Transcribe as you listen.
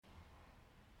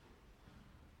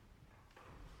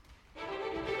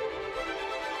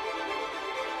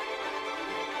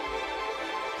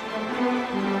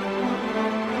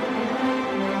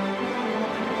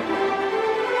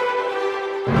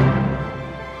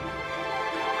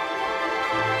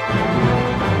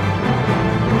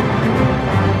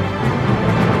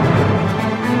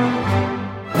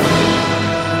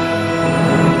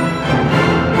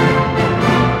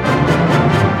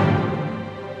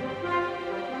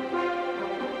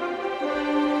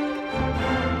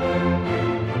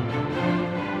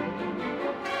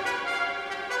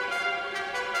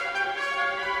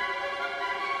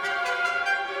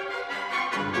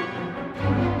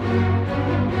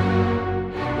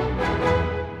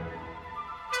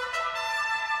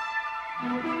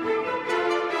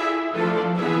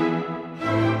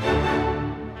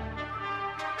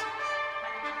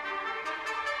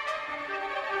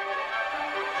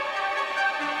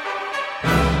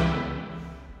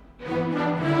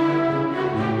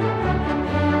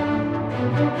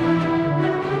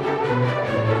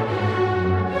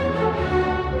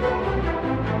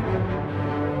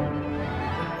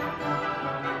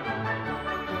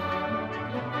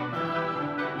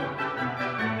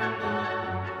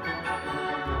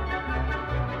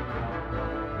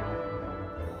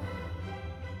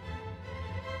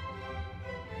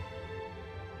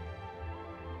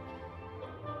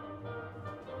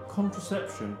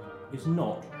Contraception is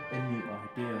not a new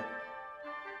idea.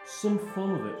 Some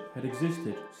form of it had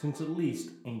existed since at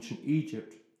least ancient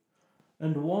Egypt,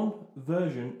 and one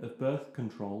version of birth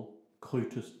control,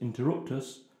 coitus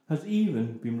interruptus, has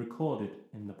even been recorded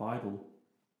in the Bible.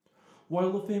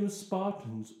 While the famous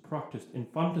Spartans practiced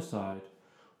infanticide,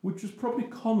 which was probably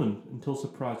common until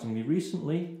surprisingly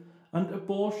recently, and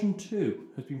abortion too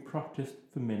has been practiced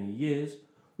for many years,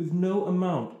 with no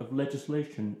amount of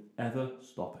legislation ever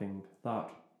stopping that.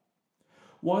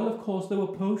 While of course there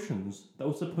were potions that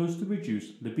were supposed to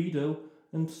reduce libido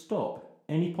and stop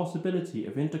any possibility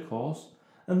of intercourse,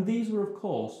 and these were of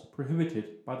course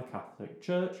prohibited by the Catholic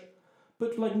Church,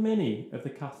 but like many of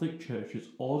the Catholic Church's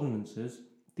ordinances,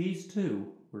 these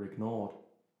too were ignored.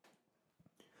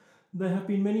 There have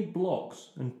been many blocks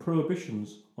and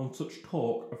prohibitions on such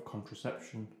talk of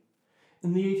contraception.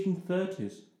 In the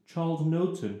 1830s, Charles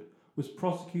Knowlton was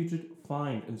prosecuted,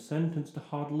 fined and sentenced to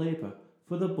hard labour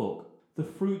for the book The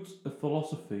Fruits of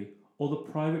Philosophy, or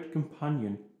the Private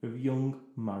Companion of Young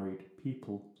Married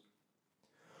People.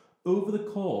 Over the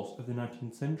course of the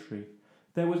 19th century,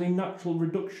 there was a natural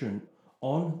reduction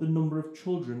on the number of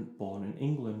children born in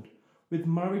England, with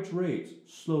marriage rates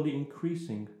slowly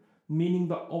increasing, meaning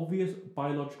that obvious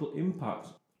biological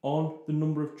impacts on the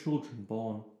number of children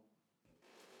born.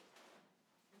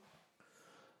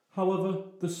 However,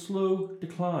 the slow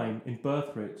decline in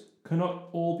birth rates cannot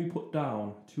all be put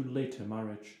down to later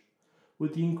marriage.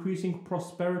 With the increasing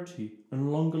prosperity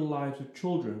and longer lives of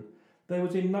children, there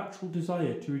was a natural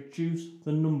desire to reduce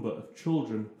the number of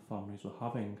children families were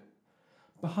having.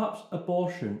 Perhaps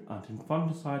abortion and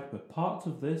infanticide were parts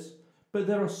of this, but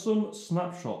there are some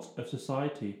snapshots of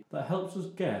society that helps us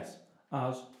guess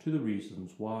as to the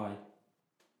reasons why.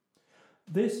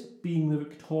 This being the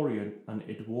Victorian and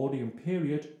Edwardian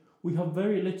period, we have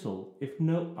very little, if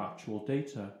no actual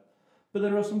data, but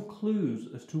there are some clues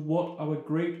as to what our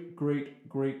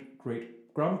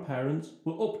great-great-great-great-grandparents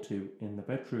were up to in the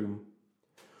bedroom.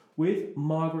 With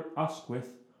Margaret Asquith,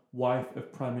 wife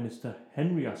of Prime Minister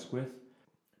Henry Asquith,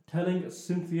 telling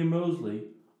Cynthia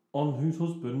Mosley, on whose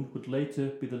husband would later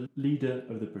be the leader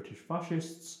of the British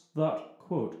fascists, that,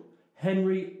 quote,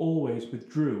 Henry always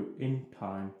withdrew in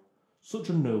time, such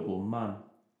a noble man,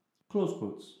 close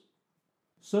quotes.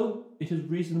 So it is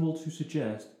reasonable to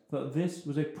suggest that this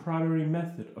was a primary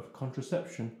method of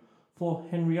contraception for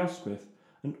Henry Asquith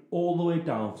and all the way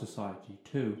down society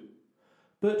too.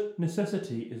 But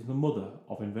necessity is the mother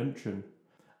of invention,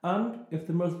 and if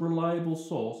the most reliable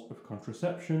source of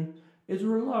contraception is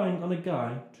relying on a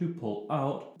guy to pull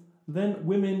out, then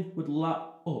women would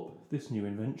lap up this new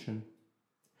invention.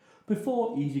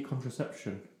 Before easy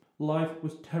contraception, life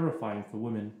was terrifying for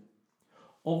women.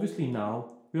 Obviously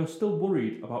now, we are still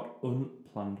worried about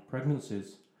unplanned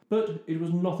pregnancies, but it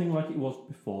was nothing like it was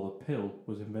before the pill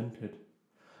was invented.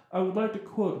 I would like to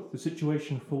quote the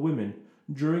situation for women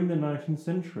during the 19th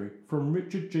century from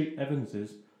Richard J.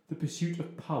 Evans's The Pursuit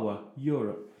of Power,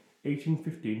 Europe,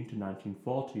 1815 to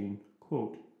 1914,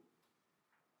 quote,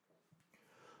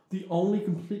 The only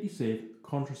completely safe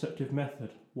contraceptive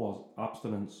method was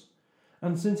abstinence,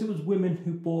 and since it was women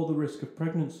who bore the risk of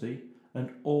pregnancy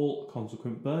and all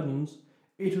consequent burdens,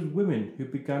 it was women who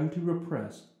began to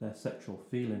repress their sexual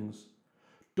feelings.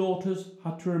 Daughters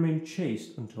had to remain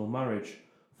chaste until marriage,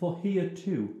 for here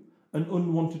too, an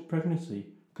unwanted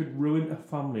pregnancy could ruin a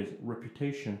family's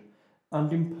reputation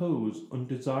and impose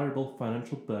undesirable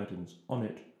financial burdens on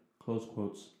it, close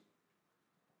quotes.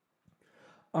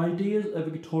 Ideas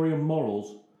of Victorian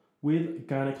morals, with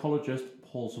gynaecologist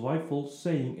Paul Zweifel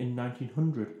saying in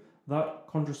 1900 that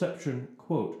contraception,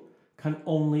 quote, can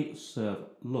only serve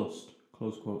lust,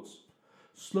 close quotes,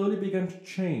 slowly began to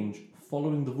change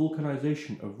following the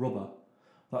vulcanization of rubber.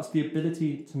 That's the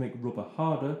ability to make rubber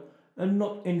harder and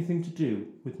not anything to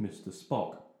do with Mr.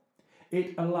 Spock.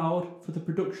 It allowed for the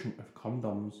production of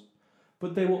condoms,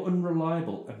 but they were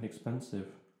unreliable and expensive.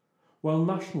 While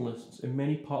nationalists in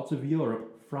many parts of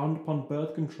Europe frowned upon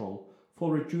birth control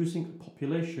for reducing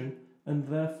population and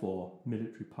therefore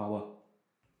military power.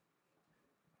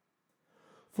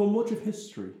 For much of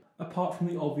history, apart from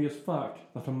the obvious fact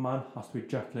that a man has to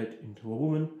ejaculate into a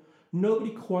woman,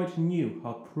 nobody quite knew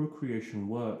how procreation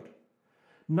worked.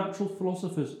 Natural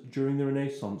philosophers during the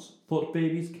Renaissance thought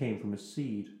babies came from a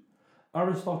seed.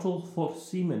 Aristotle thought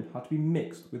semen had to be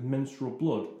mixed with menstrual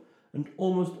blood, and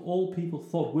almost all people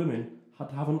thought women had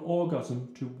to have an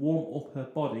orgasm to warm up her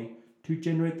body to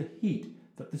generate the heat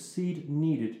that the seed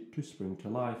needed to spring to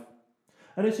life.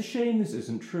 And it's a shame this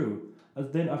isn't true,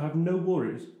 as then I'd have no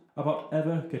worries about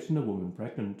ever getting a woman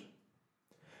pregnant.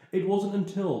 It wasn't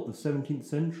until the 17th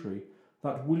century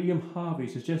that William Harvey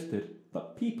suggested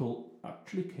that people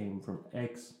actually came from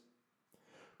eggs.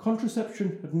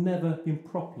 Contraception had never been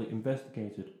properly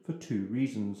investigated for two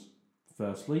reasons.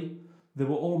 Firstly, there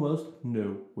were almost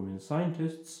no women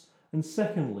scientists, and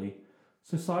secondly,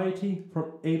 society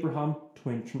from Abraham to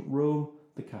ancient Rome,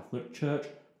 the Catholic Church,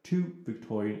 to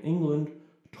Victorian England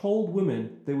told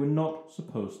women they were not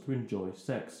supposed to enjoy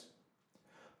sex.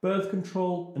 Birth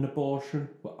control and abortion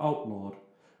were outlawed,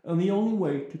 and the only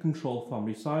way to control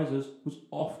family sizes was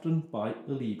often by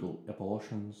illegal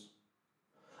abortions.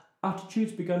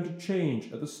 Attitudes began to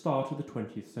change at the start of the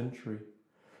 20th century.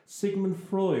 Sigmund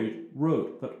Freud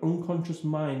wrote that unconscious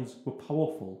minds were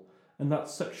powerful and that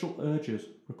sexual urges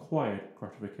required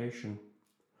gratification.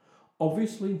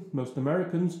 Obviously, most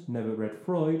Americans never read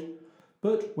Freud,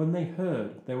 but when they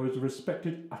heard there was a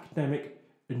respected academic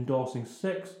endorsing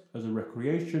sex as a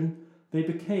recreation, they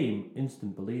became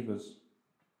instant believers.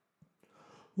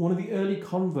 One of the early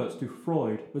converts to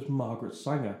Freud was Margaret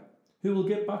Sanger, who we'll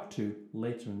get back to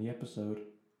later in the episode.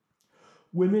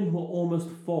 Women were almost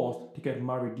forced to get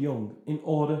married young in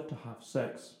order to have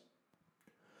sex.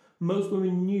 Most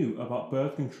women knew about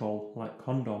birth control like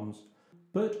condoms,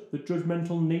 but the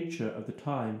judgmental nature of the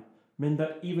time meant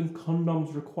that even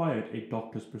condoms required a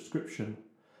doctor's prescription,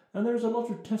 and there is a lot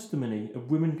of testimony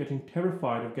of women getting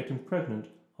terrified of getting pregnant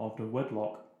after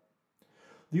wedlock.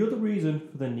 The other reason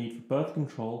for the need for birth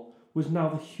control was now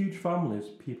the huge families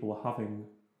people were having.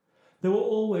 There were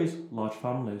always large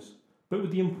families, but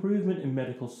with the improvement in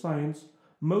medical science,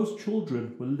 most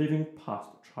children were living past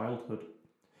childhood.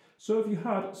 So if you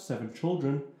had 7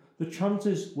 children, the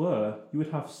chances were you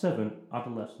would have 7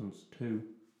 adolescents too.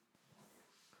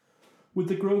 With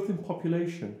the growth in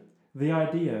population, the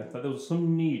idea that there was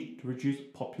some need to reduce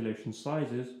population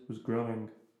sizes was growing.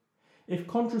 If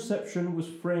contraception was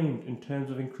framed in terms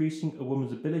of increasing a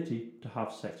woman's ability to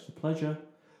have sex for pleasure,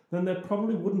 then there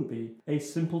probably wouldn't be a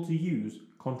simple-to-use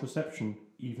contraception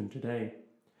even today.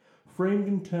 Framed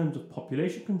in terms of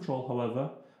population control,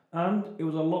 however, and it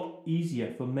was a lot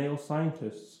easier for male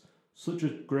scientists such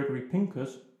as Gregory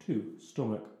Pincus to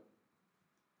stomach.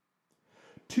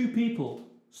 2 people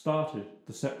started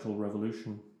the sexual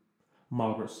revolution: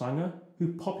 Margaret Sanger,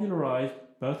 who popularised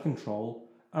birth control,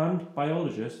 and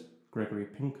biologist Gregory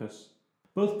Pincus.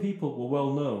 Both people were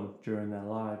well known during their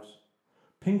lives.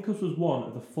 Pincus was one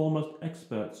of the foremost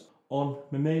experts on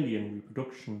mammalian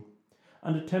reproduction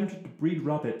and attempted to breed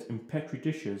rabbits in petri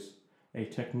dishes, a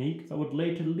technique that would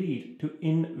later lead to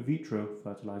in vitro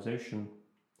fertilization.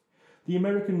 The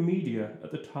American media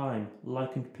at the time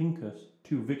likened Pincus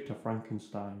to Victor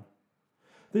Frankenstein.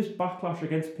 This backlash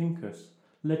against Pincus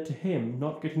led to him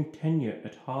not getting tenure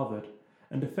at Harvard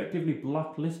and effectively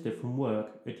blacklisted from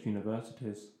work at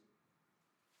universities.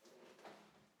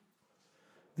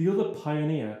 The other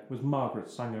pioneer was Margaret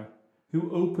Sanger,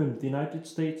 who opened the United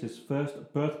States'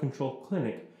 first birth control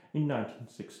clinic in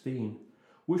 1916,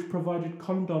 which provided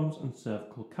condoms and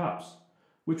cervical caps,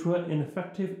 which were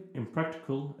ineffective,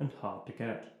 impractical, and hard to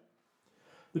get.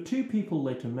 The 2 people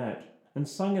later met, and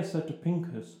Sanger said to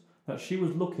Pincus that she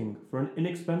was looking for an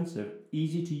inexpensive,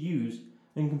 easy-to-use,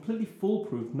 and completely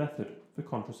foolproof method for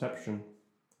contraception.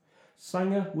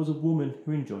 Sanger was a woman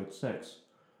who enjoyed sex,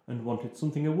 and wanted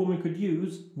something a woman could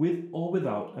use with or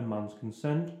without a man's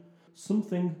consent,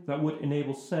 something that would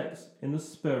enable sex in the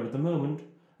spur of the moment,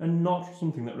 and not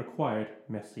something that required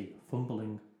messy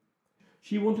fumbling.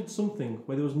 She wanted something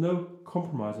where there was no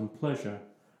compromise in pleasure,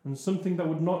 and something that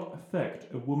would not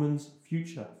affect a woman's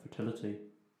future fertility.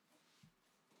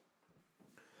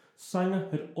 Sanger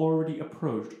had already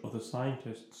approached other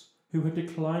scientists who had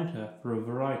declined her for a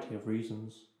variety of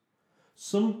reasons.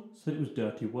 Some said it was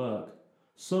dirty work,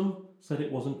 some said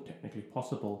it wasn't technically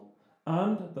possible,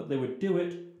 and that they would do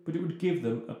it, but it would give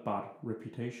them a bad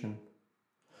reputation.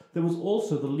 There was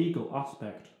also the legal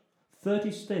aspect.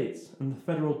 30 states and the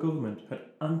federal government had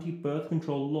anti-birth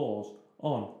control laws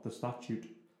on the statute.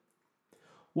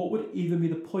 What would even be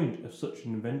the point of such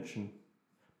an invention?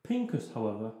 Pincus,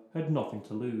 however, had nothing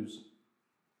to lose.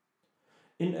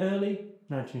 In early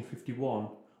 1951,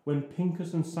 when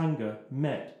Pincus and Sanger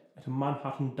met at a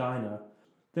Manhattan diner,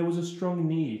 there was a strong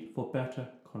need for better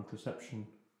contraception.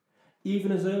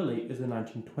 Even as early as the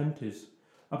 1920s,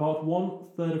 about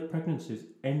 1/3 of pregnancies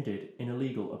ended in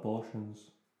illegal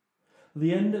abortions.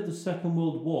 The end of the Second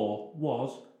World War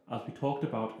was, as we talked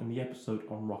about in the episode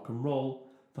on rock and roll,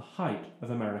 the height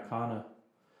of Americana.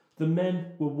 The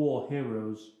men were war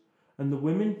heroes, and the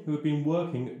women who had been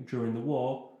working during the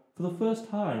war, for the first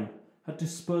time, had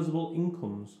disposable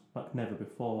incomes like never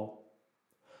before.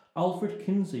 Alfred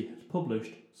Kinsey had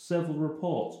published several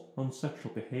reports on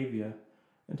sexual behaviour,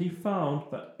 and he found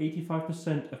that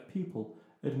 85% of people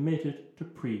admitted to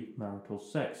premarital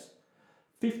sex,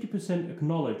 50%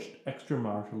 acknowledged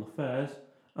extramarital affairs,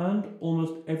 and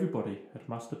almost everybody had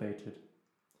masturbated.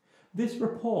 This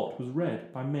report was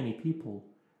read by many people,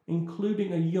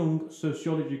 including a young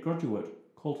sociology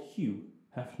graduate called Hugh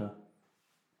Hefner.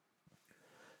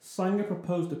 Sanger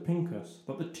proposed to Pincus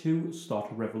that the two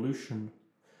start a revolution,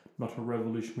 not a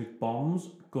revolution with bombs,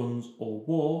 guns, or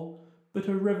war, but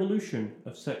a revolution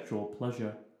of sexual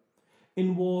pleasure.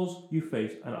 In wars, you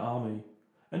face an army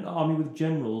with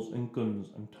generals and guns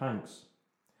and tanks.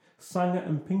 Sanger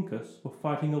and Pincus were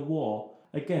fighting a war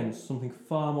against something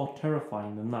far more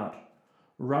terrifying than that: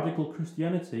 radical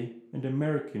Christianity and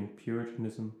American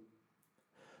Puritanism.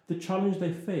 The challenge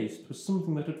they faced was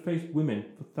something that had faced women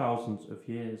for thousands of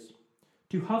years: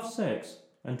 to have sex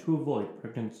and to avoid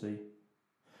pregnancy.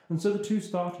 And so the two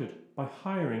started by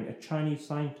hiring a Chinese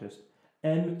scientist,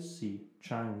 M.C.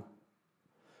 Chang.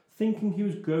 Thinking he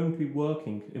was going to be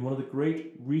working in one of the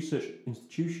great research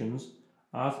institutions,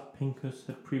 as Pincus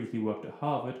had previously worked at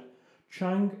Harvard,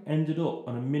 Chang ended up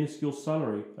on a minuscule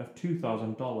salary of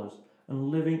 $2,000 and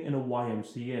living in a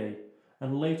YMCA,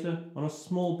 and later on a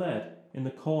small bed in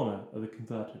the corner of the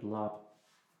converted lab.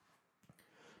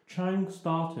 Chang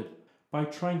started by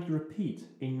trying to repeat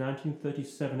a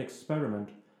 1937 experiment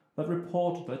that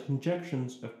reported that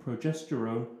injections of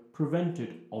progesterone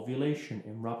prevented ovulation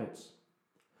in rabbits.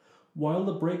 While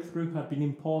the breakthrough had been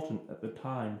important at the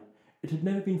time, it had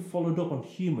never been followed up on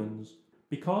humans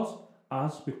because,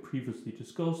 as we previously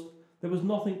discussed, there was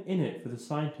nothing in it for the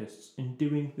scientists in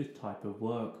doing this type of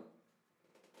work.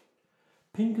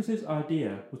 Pincus's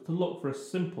idea was to look for a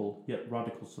simple yet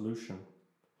radical solution.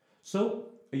 So,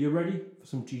 are you ready for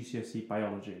some GCSE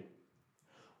biology?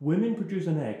 Women produce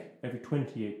an egg every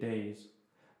 28 days.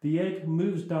 The egg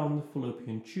moves down the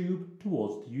fallopian tube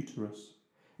towards the uterus.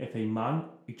 If a man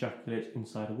ejaculates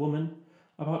inside a woman,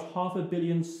 about 500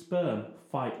 million sperm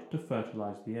fight to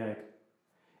fertilise the egg.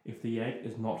 If the egg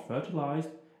is not fertilised,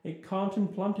 it can't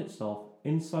implant itself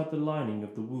inside the lining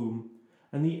of the womb,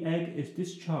 and the egg is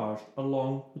discharged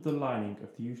along with the lining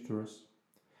of the uterus.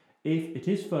 If it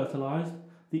is fertilised,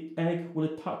 the egg will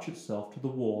attach itself to the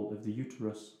wall of the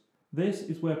uterus. This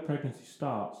is where pregnancy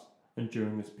starts, and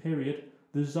during this period,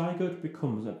 the zygote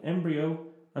becomes an embryo,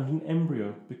 and an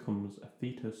embryo becomes a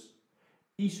fetus.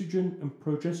 Estrogen and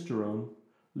progesterone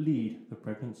lead the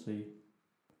pregnancy.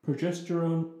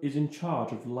 Progesterone is in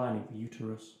charge of lining the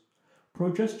uterus.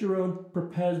 Progesterone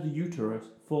prepares the uterus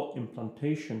for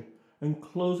implantation and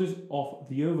closes off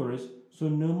the ovaries so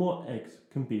no more eggs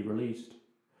can be released.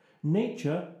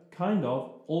 Nature kind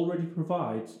of already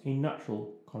provides a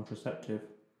natural contraceptive.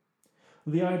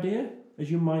 The idea,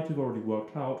 as you might have already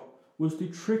worked out, was to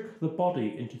trick the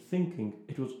body into thinking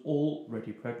it was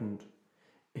already pregnant.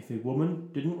 If a woman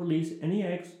didn't release any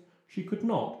eggs, she could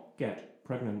not get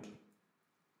pregnant.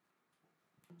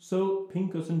 So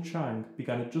Pincus and Chang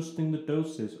began adjusting the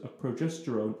doses of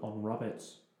progesterone on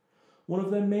rabbits. One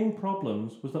of their main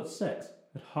problems was that sex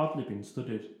had hardly been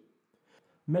studied.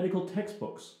 Medical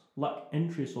textbooks lack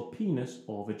entries for penis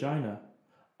or vagina,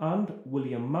 and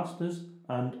William Masters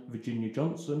and Virginia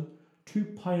Johnson, two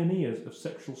pioneers of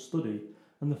sexual study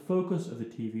and the focus of the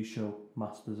TV show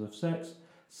Masters of Sex,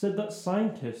 said that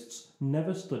scientists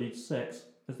never studied sex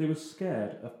as they were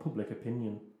scared of public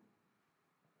opinion.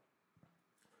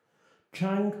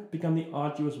 Chang began the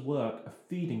arduous work of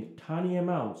feeding tiny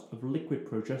amounts of liquid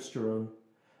progesterone.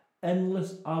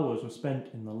 Endless hours were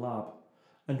spent in the lab,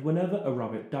 and whenever a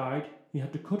rabbit died, he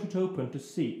had to cut it open to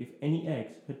see if any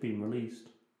eggs had been released.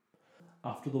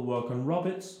 After the work on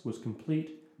rabbits was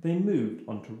complete, they moved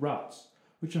on to rats,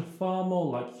 which are far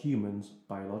more like humans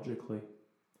biologically.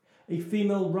 A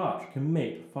female rat can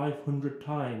mate 500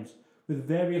 times with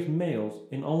various males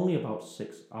in only about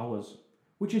 6 hours,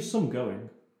 which is some going.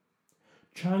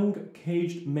 Chang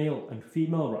caged male and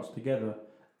female rats together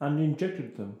and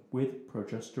injected them with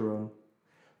progesterone.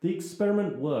 The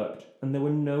experiment worked and there were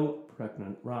no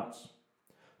pregnant rats.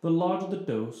 The larger the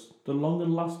dose, the longer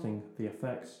lasting the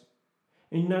effects.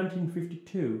 In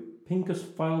 1952, Pincus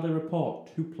filed a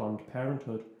report to Planned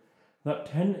Parenthood that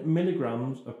 10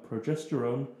 milligrams of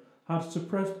progesterone had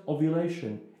suppressed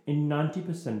ovulation in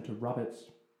 90% of rabbits.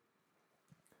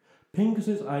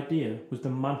 Pincus's idea was the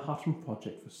Manhattan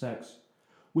Project for sex,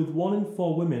 with 1 in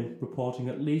 4 women reporting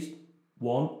at least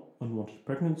one unwanted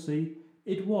pregnancy.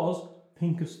 It was,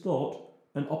 Pincus thought,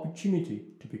 an opportunity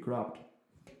to be grabbed.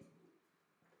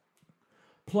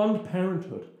 Planned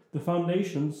Parenthood, the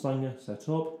foundation Sanger set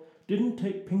up, didn't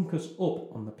take Pincus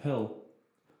up on the pill.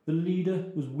 The leader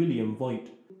was William Voigt,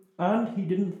 and he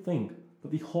didn't think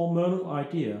that the hormonal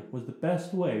idea was the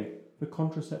best way for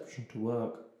contraception to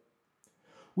work.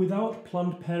 Without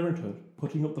Planned Parenthood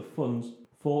putting up the funds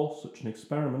for such an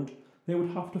experiment, they would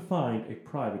have to find a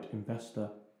private investor.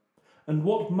 And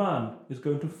what man is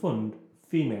going to fund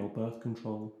female birth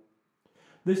control?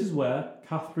 This is where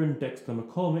Catherine Dexter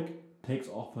McCormick takes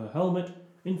off her helmet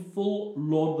in full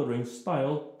Lord of the Rings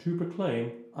style to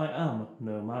proclaim, "I am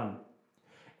no man."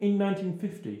 In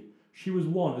 1950, she was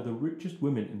one of the richest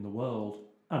women in the world,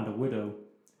 and a widow.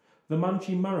 The man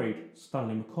she married,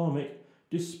 Stanley McCormick,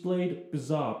 displayed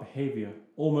bizarre behaviour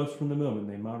almost from the moment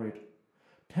they married.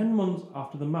 10 months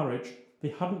after the marriage, they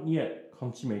hadn't yet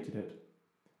consummated it.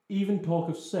 Even talk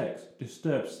of sex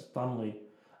disturbed Stanley,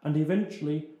 and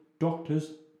eventually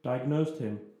doctors diagnosed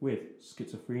him with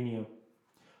schizophrenia.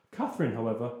 Catherine,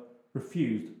 however,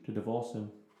 refused to divorce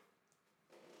him.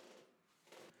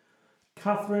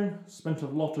 Catherine spent a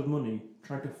lot of money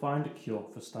trying to find a cure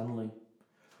for Stanley.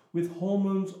 With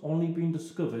hormones only being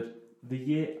discovered the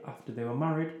year after they were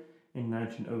married, in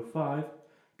 1905,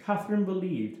 Catherine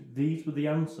believed these were the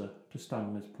answer to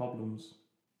Stanley's problems.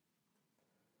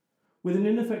 With an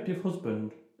ineffective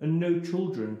husband and no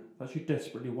children that she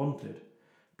desperately wanted,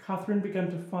 Catherine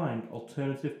began to find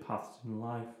alternative paths in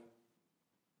life.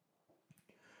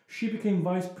 She became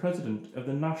vice president of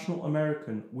the National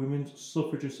American Women's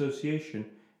Suffrage Association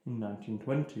in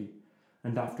 1920,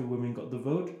 and after women got the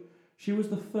vote, she was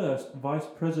the first vice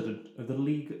president of the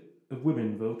League of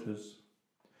Women Voters.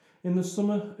 In the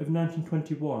summer of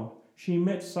 1921, she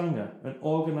met Sanger and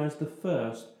organised the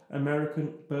first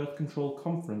American birth control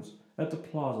conference at the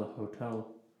Plaza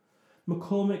Hotel.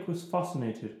 McCormick was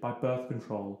fascinated by birth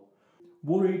control,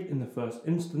 worried in the first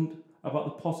instant about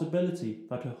the possibility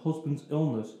that her husband's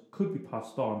illness could be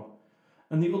passed on,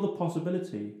 and the other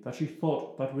possibility that she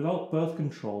thought that without birth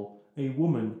control, a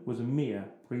woman was a mere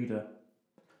breeder.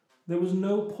 There was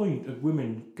no point of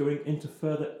women going into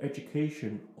further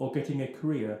education or getting a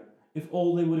career if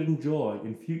all they would enjoy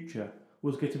in future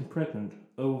was getting pregnant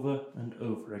over and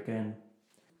over again.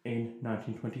 In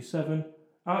 1927,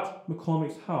 at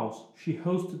McCormick's house, she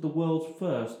hosted the world's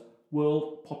first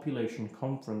World Population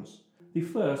Conference, the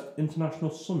first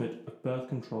international summit of birth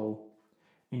control.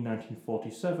 In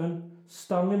 1947,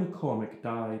 Stanley McCormick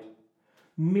died.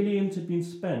 Millions had been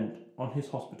spent on his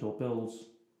hospital bills.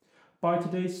 By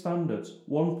today's standards,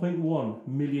 $1.1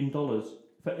 million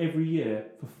for every year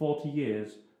for 40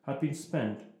 years had been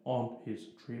spent on his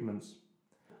treatments.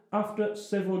 After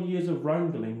several years of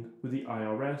wrangling with the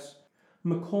IRS,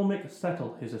 McCormick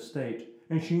settled his estate,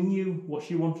 and she knew what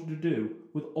she wanted to do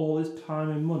with all this time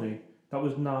and money that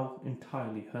was now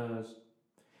entirely hers.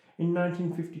 In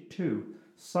 1952,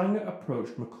 Sanger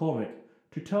approached McCormick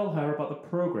to tell her about the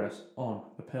progress on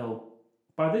the pill.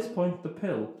 By this point, the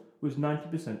pill was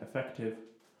 90% effective,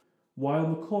 while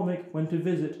McCormick went to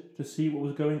visit to see what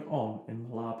was going on in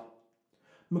the lab.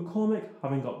 McCormick,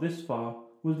 having got this far,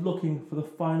 was looking for the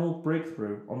final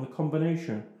breakthrough on the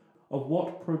combination of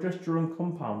what progesterone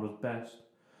compound was best,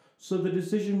 so the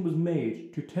decision was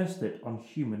made to test it on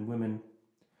human women.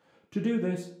 To do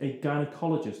this, a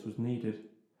gynecologist was needed.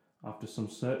 After some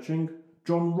searching,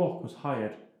 John Rock was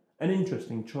hired, an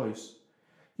interesting choice.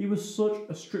 He was such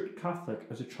a strict Catholic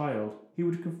as a child, he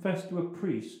would confess to a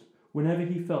priest whenever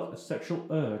he felt a sexual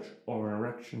urge or an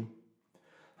erection.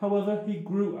 However, he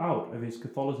grew out of his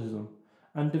Catholicism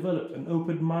and developed an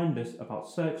open-mindedness about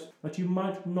sex that you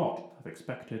might not have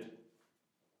expected.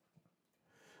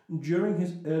 During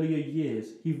his earlier years,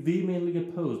 he vehemently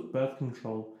opposed birth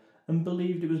control and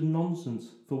believed it was nonsense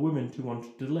for women to want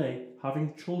to delay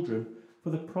having children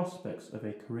for the prospects of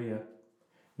a career.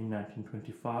 In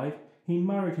 1925, he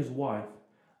married his wife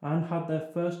and had their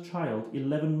first child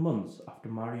 11 months after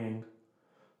marrying.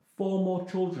 4 more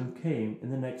children came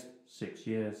in the next 6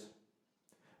 years.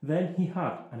 Then he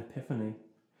had an epiphany.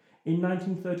 In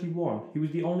 1931, he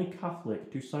was the only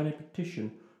Catholic to sign a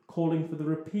petition calling for the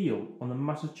repeal on the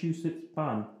Massachusetts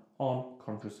ban on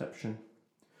contraception.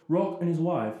 Rock and his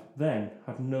wife then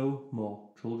had no more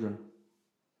children.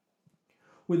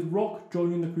 With Rock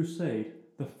joining the crusade,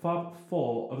 the Fab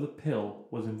Four of the pill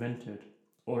was invented,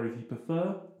 or if you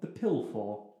prefer, the Pill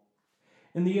Four.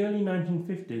 In the early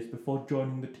 1950s, before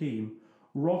joining the team,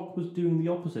 Rock was doing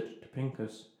the opposite to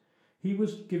Pincus. He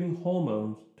was giving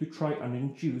hormones to try and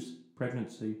induce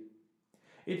pregnancy.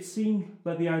 It seemed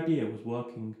that the idea was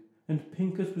working, and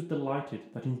Pincus was delighted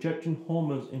that injecting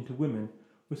hormones into women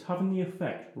was having the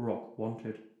effect Rock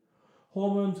wanted.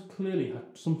 Hormones clearly had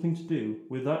something to do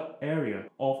with that area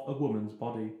of a woman's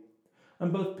body,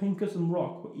 and both Pincus and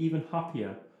Rock were even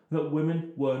happier that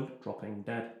women weren't dropping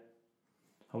dead.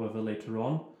 However, later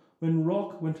on, when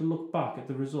Rock went to look back at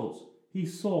the results, he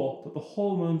saw that the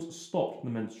hormones stopped the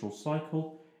menstrual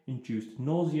cycle induced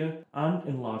nausea and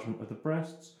enlargement of the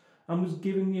breasts, and was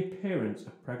giving the appearance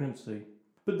of pregnancy.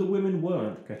 But the women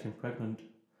weren't getting pregnant.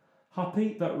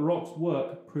 Happy that Rock's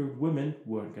work proved women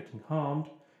weren't getting harmed,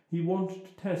 he wanted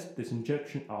to test this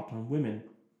injection out on women,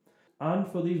 and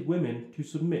for these women to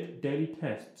submit daily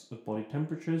tests of body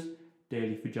temperatures,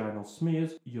 daily vaginal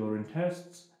smears, urine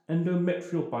tests,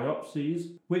 endometrial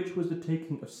biopsies, which was the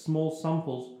taking of small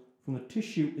samples from the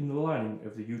tissue in the lining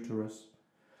of the uterus.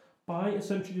 By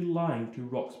essentially lying to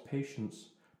Rock's patients,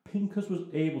 Pincus was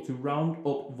able to round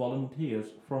up volunteers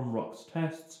from Rock's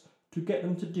tests to get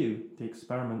them to do the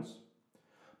experiments.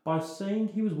 By saying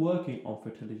he was working on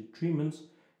fertility treatments,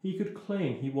 he could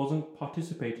claim he wasn't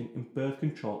participating in birth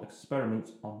control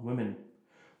experiments on women,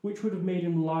 which would have made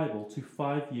him liable to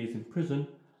 5 years in prison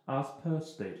as per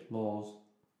state laws.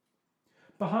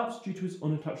 Perhaps due to his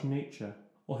unattached nature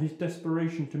or his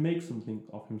desperation to make something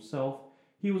of himself,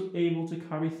 he was able to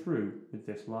carry through with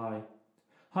this lie.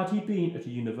 Had he been at a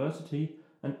university,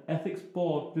 an ethics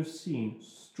board would have seen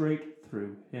straight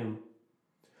through him.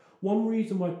 One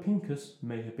reason why Pincus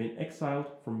may have been exiled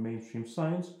from mainstream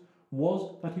science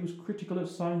was that he was critical of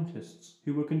scientists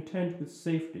who were content with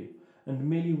safety and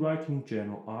merely writing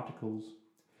journal articles.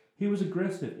 He was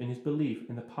aggressive in his belief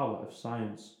in the power of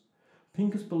science.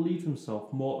 Pincus believed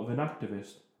himself more of an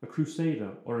activist, a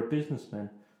crusader, or a businessman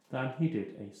than he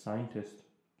did a scientist.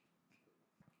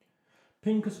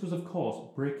 Pincus was of course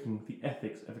breaking the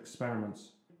ethics of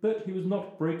experiments, but he was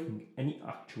not breaking any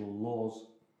actual laws.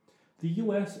 The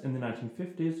US in the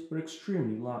 1950s were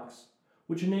extremely lax,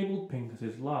 which enabled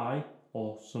Pincus's lie,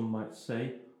 or some might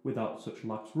say, without such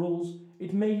lax rules,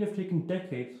 it may have taken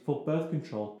decades for birth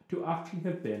control to actually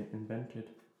have been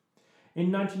invented.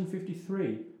 In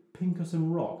 1953, Pincus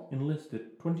and Rock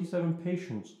enlisted 27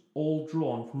 patients, all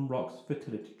drawn from Rock's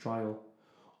fertility trial.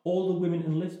 All the women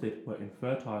enlisted were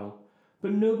infertile,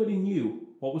 but nobody knew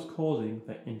what was causing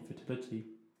their infertility.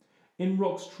 In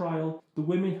Rock's trial, the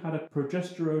women had a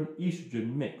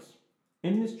progesterone-estrogen mix.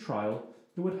 In this trial,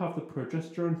 they would have the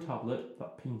progesterone tablet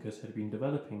that Pincus had been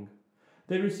developing.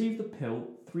 They received the pill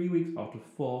 3 weeks out of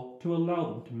 4 to allow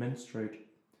them to menstruate.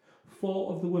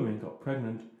 4 of the women got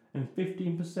pregnant, and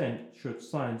 15% showed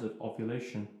signs of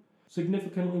ovulation,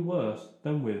 significantly worse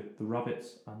than with the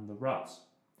rabbits and the rats.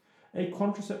 A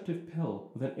contraceptive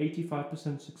pill with an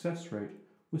 85% success rate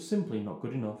was simply not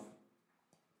good enough.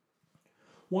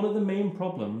 One of the main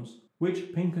problems,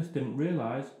 which Pincus didn't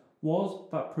realise, was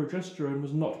that progesterone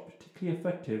was not particularly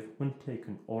effective when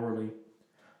taken orally.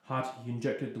 Had he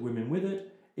injected the women with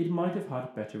it, it might have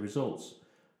had better results,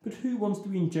 but who wants to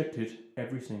be injected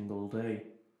every single day?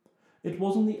 It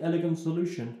wasn't the elegant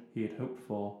solution he had hoped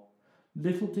for.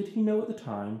 Little did he know at the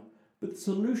time, but the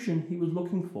solution he was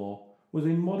looking for was a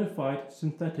modified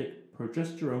synthetic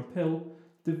progesterone pill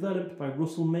developed by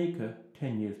Russell Maker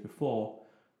 10 years before,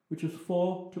 which was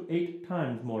 4 to 8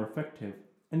 times more effective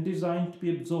and designed to be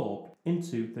absorbed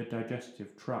into the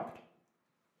digestive tract.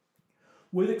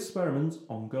 With experiments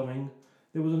ongoing,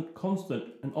 there was a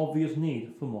constant and obvious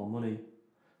need for more money.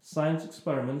 Science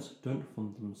experiments don't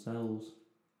fund themselves.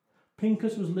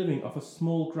 Pincus was living off a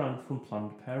small grant from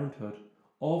Planned Parenthood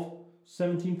of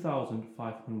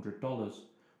 $17,500,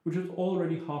 which was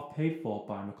already half paid for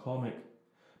by McCormick.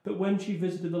 But when she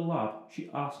visited the lab, she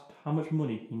asked how much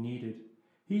money he needed.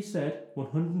 He said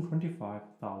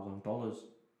 $125,000.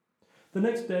 The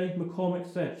next day, McCormick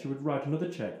said she would write another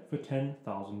check for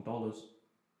 $10,000.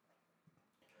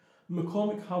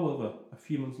 McCormick, however, a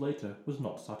few months later, was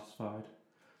not satisfied.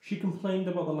 She complained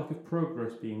about the lack of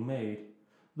progress being made,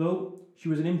 though she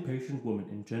was an impatient woman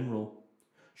in general.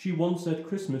 She once said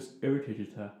Christmas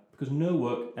irritated her because no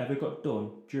work ever got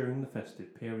done during the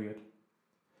festive period.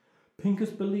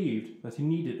 Pincus believed that he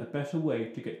needed a better way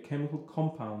to get chemical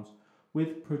compounds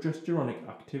with progesteronic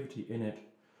activity in it,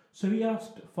 so he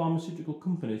asked pharmaceutical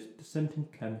companies to send him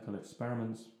chemical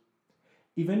experiments.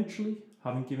 Eventually,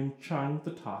 having given Chang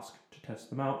the task to test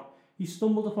them out, he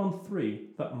stumbled upon 3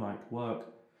 that might work.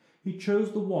 He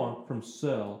chose the one from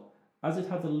Searle, as it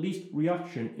had the least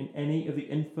reaction in any of the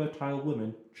infertile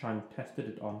women Chang tested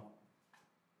it on.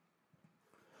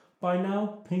 By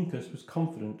now, Pincus was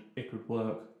confident it would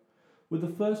work. With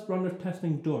the first round of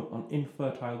testing done on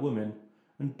infertile women,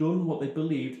 and done what they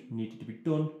believed needed to be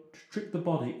done to trick the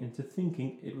body into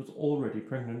thinking it was already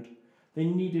pregnant, they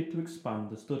needed to expand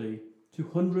the study to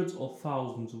hundreds or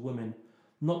thousands of women,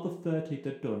 not the 30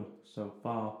 they'd done so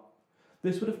far.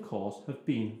 This would of course have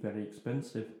been very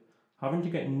expensive, having to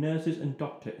get nurses and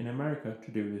doctors in America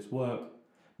to do this work,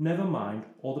 never mind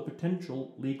all the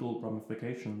potential legal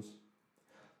ramifications.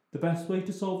 The best way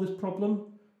to solve this problem?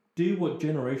 Do what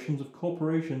generations of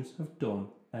corporations have done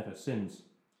ever since.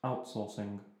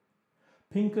 outsourcing.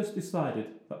 Pincus decided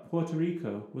that Puerto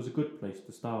Rico was a good place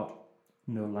to start.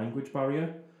 No language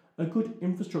barrier, a good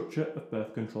infrastructure of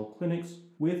birth control clinics,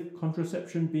 with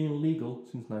contraception being legal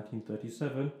since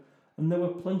 1937, and there were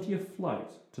plenty of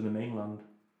flights to the mainland.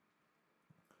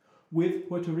 With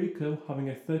Puerto Rico having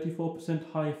a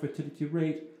 34% higher fertility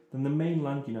rate than the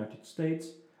mainland United States,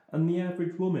 and the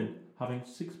average woman having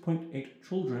 6.8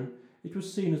 children, it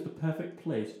was seen as the perfect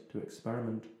place to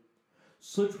experiment.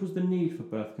 Such was the need for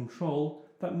birth control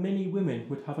that many women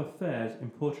would have affairs in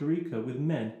Puerto Rico with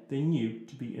men they knew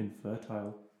to be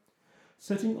infertile.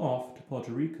 Setting off to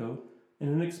Puerto Rico in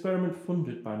an experiment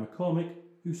funded by McCormick,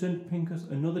 who sent Pincus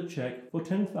another check for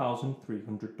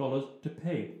 $10,300 to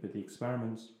pay for the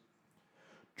experiments.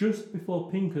 Just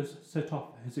before Pincus set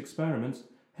off for his experiments,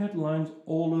 headlines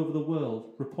all over the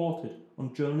world reported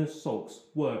on Jonas Salk's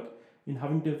work in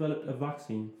having developed a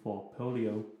vaccine for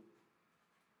polio.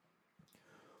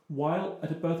 While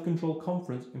at a birth control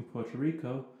conference in Puerto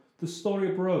Rico, the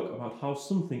story broke about how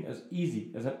something as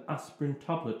easy as an aspirin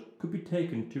tablet could be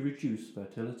taken to reduce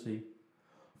fertility.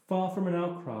 Far from an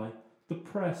outcry, the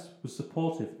press was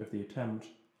supportive of the attempt.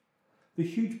 The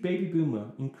huge baby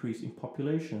boomer increase in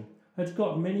population had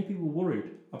got many people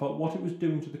worried about what it was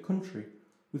doing to the country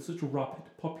with such rapid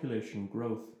population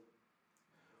growth.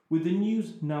 With the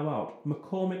news now out,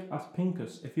 McCormick asked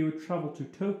Pincus if he would travel to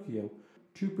Tokyo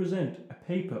to present a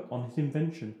paper on his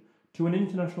invention to an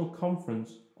international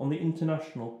conference on the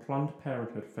International Planned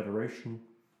Parenthood Federation.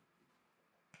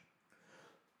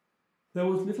 There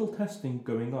was little testing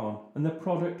going on and the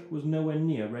product was nowhere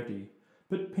near ready,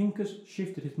 but Pincus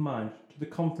shifted his mind to the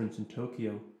conference in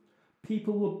Tokyo.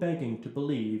 People were begging to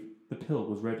believe the pill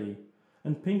was ready,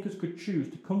 and Pincus could choose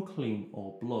to come clean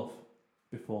or bluff.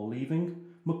 Before leaving,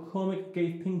 McCormick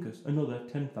gave Pincus another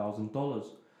 $10,000,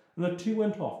 and the two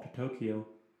went off to Tokyo.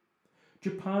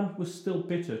 Japan was still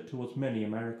bitter towards many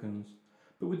Americans,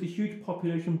 but with the huge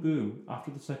population boom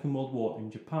after the Second World War in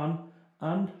Japan,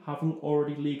 and having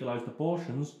already legalized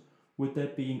abortions, with there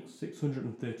being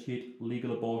 638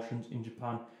 legal abortions in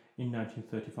Japan in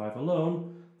 1935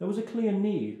 alone, there was a clear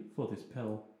need for this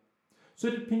pill. So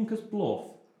did Pincus bluff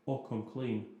or come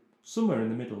clean? Somewhere in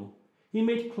the middle. He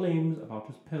made claims about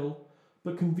his pill,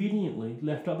 but conveniently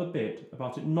left out the bit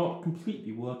about it not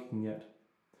completely working yet.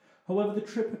 However, the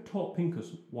trip had taught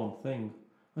Pincus one thing,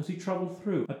 as he travelled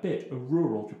through a bit of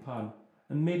rural Japan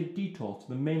and made a detour to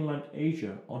the mainland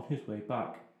Asia on his way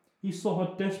back. He saw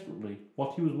how desperately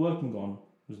what he was working on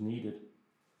was needed.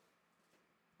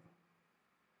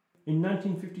 In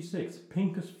 1956,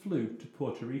 Pincus flew to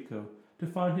Puerto Rico to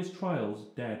find his trials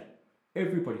dead.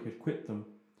 Everybody had quit them.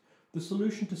 The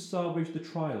solution to salvage the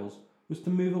trials was to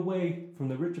move away from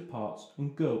the richer parts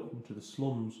and go into the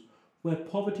slums, where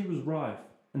poverty was rife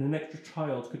and an extra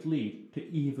child could lead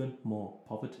to even more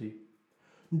poverty.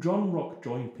 John Rock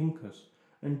joined Pincus,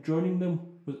 and joining them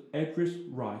was Edris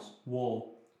Rice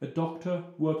Wall, a doctor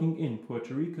working in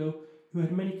Puerto Rico who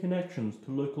had many connections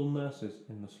to local nurses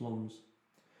in the slums.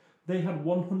 They had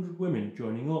 100 women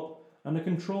joining up and a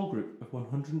control group of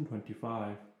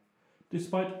 125.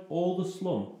 Despite all the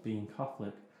slum being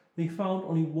Catholic, they found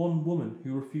only one woman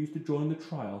who refused to join the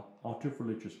trial out of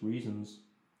religious reasons.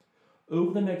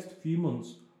 Over the next few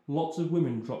months, lots of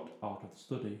women dropped out of the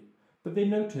study, but they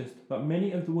noticed that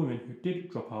many of the women who did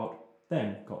drop out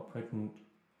then got pregnant.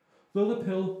 Though the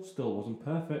pill still wasn't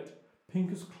perfect,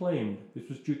 Pincus claimed this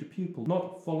was due to people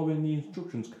not following the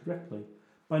instructions correctly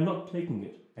by not taking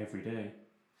it every day.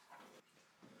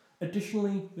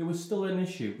 Additionally, there was still an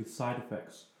issue with side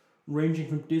effects, ranging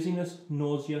from dizziness,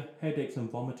 nausea, headaches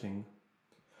and vomiting.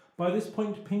 By this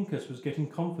point, Pincus was getting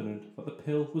confident that the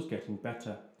pill was getting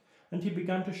better, and he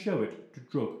began to show it to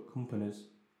drug companies.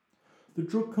 The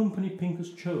drug company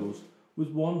Pincus chose was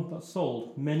one that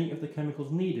sold many of the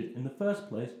chemicals needed in the first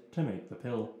place to make the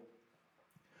pill.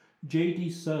 J.D.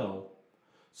 Searle.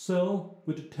 Searle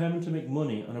were determined to make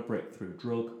money on a breakthrough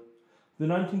drug. The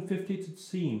 1950s had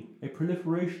seen a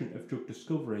proliferation of drug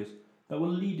discoveries that were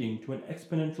leading to an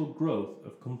exponential growth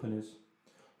of companies.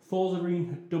 Thorazine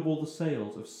had doubled the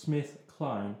sales of Smith,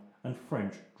 Kline and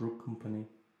French Drug Company.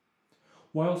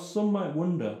 While some might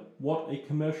wonder what a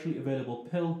commercially available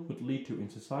pill would lead to in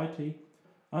society,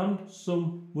 and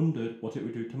some wondered what it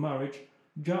would do to marriage,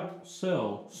 Jack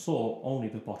Searle saw only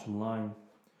the bottom line.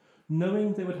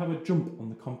 Knowing they would have a jump on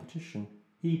the competition,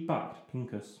 he backed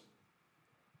Pincus.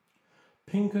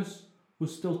 Pincus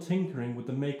was still tinkering with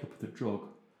the makeup of the drug,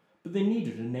 but they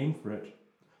needed a name for it.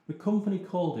 The company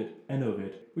called it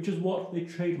Enovid, which is what they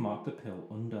trademarked the pill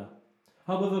under.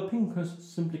 However, Pincus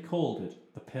simply called it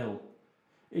the pill.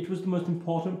 It was the most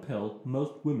important pill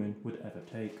most women would ever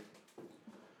take.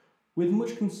 With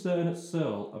much concern at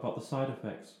Searle about the side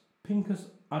effects, Pincus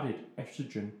added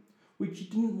estrogen, which he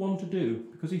didn't want to do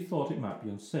because he thought it might be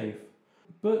unsafe,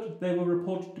 but there were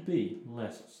reported to be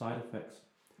less side effects.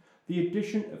 The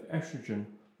addition of estrogen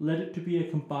led it to be a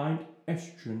combined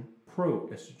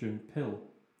estrogen-proestrogen pill.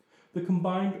 The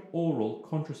combined oral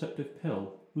contraceptive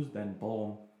pill was then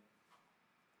born.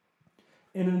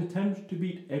 In an attempt to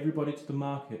beat everybody to the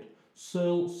market,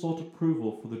 Searle sought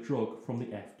approval for the drug from the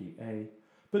FDA,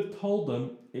 but told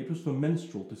them it was for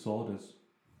menstrual disorders.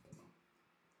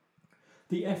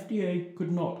 The FDA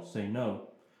could not say no,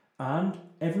 and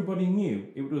everybody knew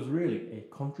it was really a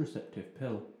contraceptive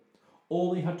pill.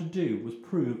 All they had to do was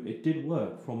prove it did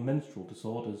work for menstrual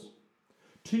disorders.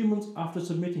 2 months after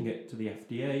submitting it to the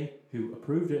FDA, who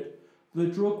approved it, the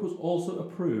drug was also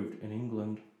approved in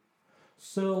England.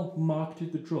 Searle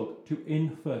marketed the drug to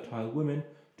infertile women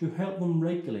to help them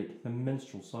regulate their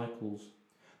menstrual cycles.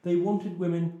 They wanted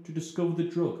women to discover the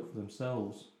drug for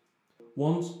themselves.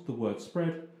 Once the word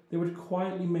spread, they would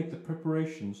quietly make the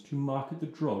preparations to market the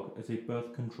drug as a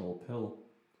birth control pill.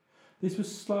 This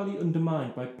was slightly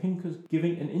undermined by Pincus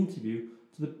giving an interview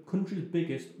to the country's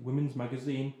biggest women's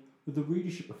magazine with a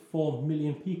readership of 4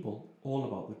 million people all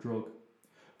about the drug.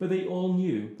 But they all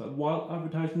knew that while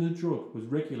advertising the drug was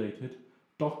regulated,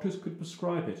 doctors could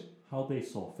prescribe it how they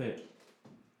saw fit.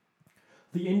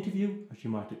 The interview, as you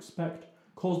might expect,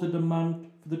 caused the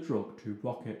demand for the drug to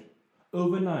rocket.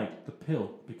 Overnight, the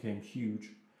pill became huge.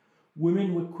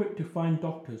 Women were quick to find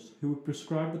doctors who would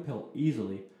prescribe the pill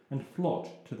easily and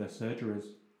flocked to their surgeries.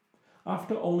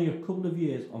 After only a couple of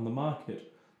years on the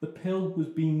market, the pill was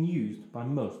being used by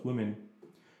most women.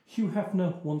 Hugh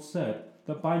Hefner once said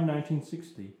that by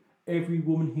 1960, every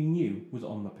woman he knew was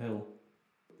on the pill.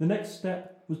 The next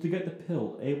step was to get the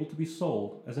pill able to be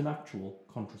sold as an actual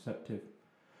contraceptive.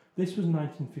 This was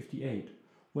 1958,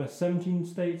 where 17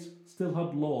 states still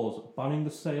had laws banning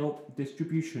the sale,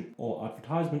 distribution or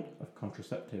advertisement of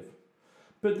contraceptive.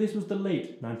 But this was the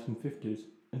late 1950s,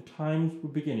 and times were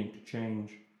beginning to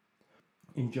change.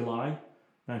 In July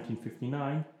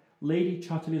 1959, Lady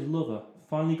Chatterley's Lover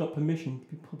finally got permission to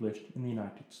be published in the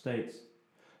United States.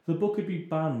 The book had been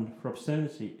banned for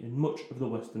obscenity in much of the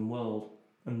Western world,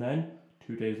 and then,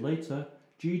 2 days later,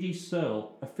 G.D.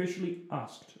 Searle officially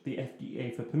asked the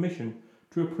FDA for permission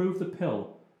to approve the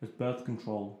pill as birth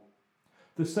control.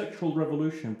 The sexual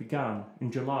revolution began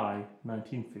in July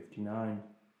 1959.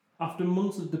 After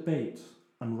months of debate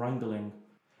and wrangling,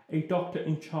 a doctor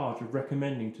in charge of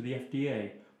recommending to the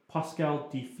FDA, Pascal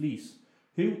de Vlies,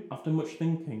 who, after much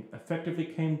thinking, effectively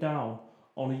came down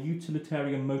on a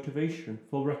utilitarian motivation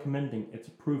for recommending its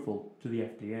approval to the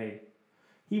FDA.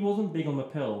 He wasn't big on the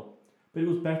pill, but it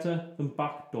was better than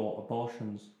backdoor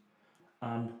abortions,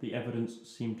 and the evidence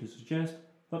seemed to suggest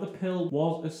that the pill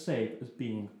was as safe as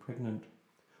being pregnant.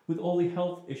 With all the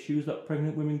health issues that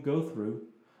pregnant women go through,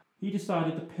 he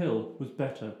decided the pill was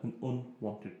better than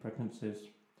unwanted pregnancies.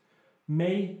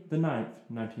 May the 9th,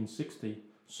 1960,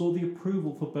 saw the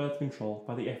approval for birth control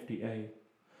by the FDA.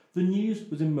 The news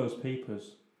was in most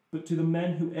papers, but to the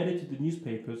men who edited the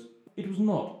newspapers, it was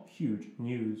not huge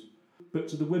news. But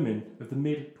to the women of the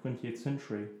mid-20th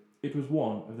century, it was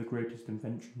one of the greatest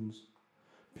inventions.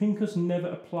 Pincus never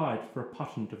applied for a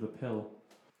patent of the pill.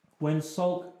 When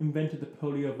Salk invented the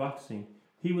polio vaccine,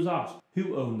 he was asked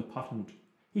who owned the patent.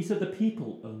 He said the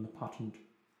people own the patent.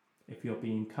 If you're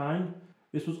being kind,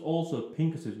 this was also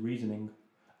Pincus's reasoning.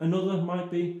 Another might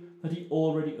be that he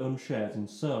already owned shares in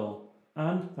Searle,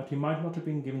 and that he might not have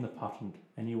been given the patent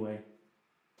anyway.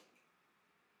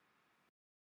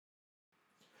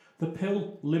 The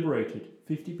pill liberated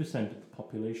 50% of the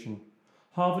population.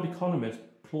 Harvard economist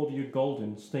Claudia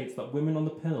Goldin states that women on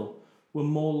the pill were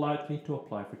more likely to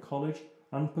apply for college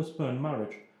and postpone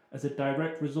marriage as a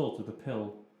direct result of the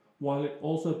pill, while it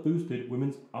also boosted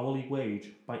women's hourly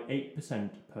wage by 8%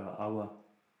 per hour.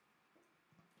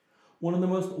 One of the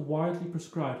most widely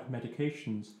prescribed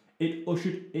medications, it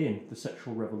ushered in the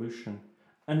sexual revolution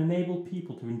and enabled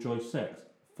people to enjoy sex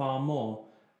far more,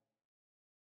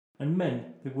 and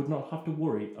meant they would not have to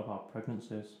worry about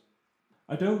pregnancies.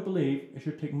 I don't believe it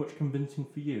should take much convincing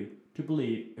for you to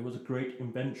believe it was a great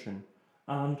invention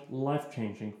and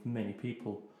life-changing for many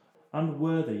people, and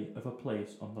worthy of a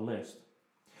place on the list.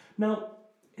 Now,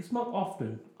 it's not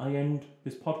often I end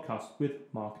this podcast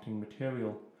with marketing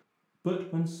material,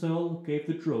 but when Searle gave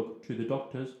the drug to the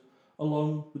doctors,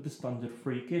 along with the standard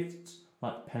free gifts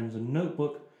like pens and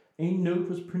notebook, a note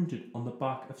was printed on the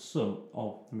back of some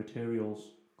of the materials.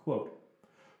 Quote,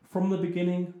 "From the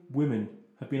beginning, women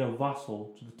have been a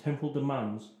vassal to the temporal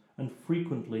demands and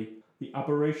frequently the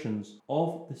aberrations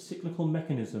of the cyclical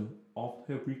mechanism of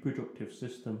her reproductive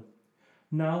system.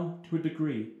 now to a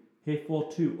degree heretofore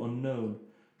unknown.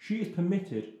 She is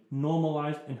permitted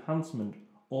normalized enhancement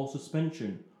or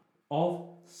suspension of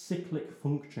cyclic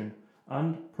function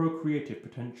and procreative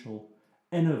potential.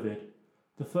 Enovid,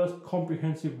 the first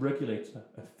comprehensive regulator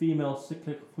of female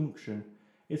cyclic function,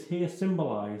 is here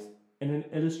symbolized in an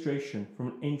illustration from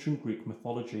an ancient Greek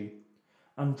mythology.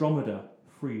 Andromeda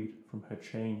freed from her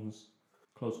chains.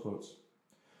 Close quotes.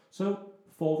 So,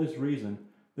 for this reason,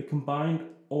 the combined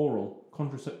oral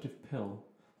contraceptive pill,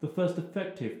 the first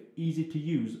effective,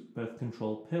 easy-to-use birth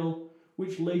control pill,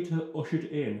 which later ushered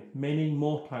in many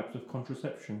more types of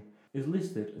contraception, is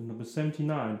listed at number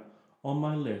 79 on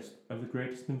my list of the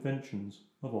greatest inventions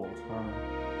of all time.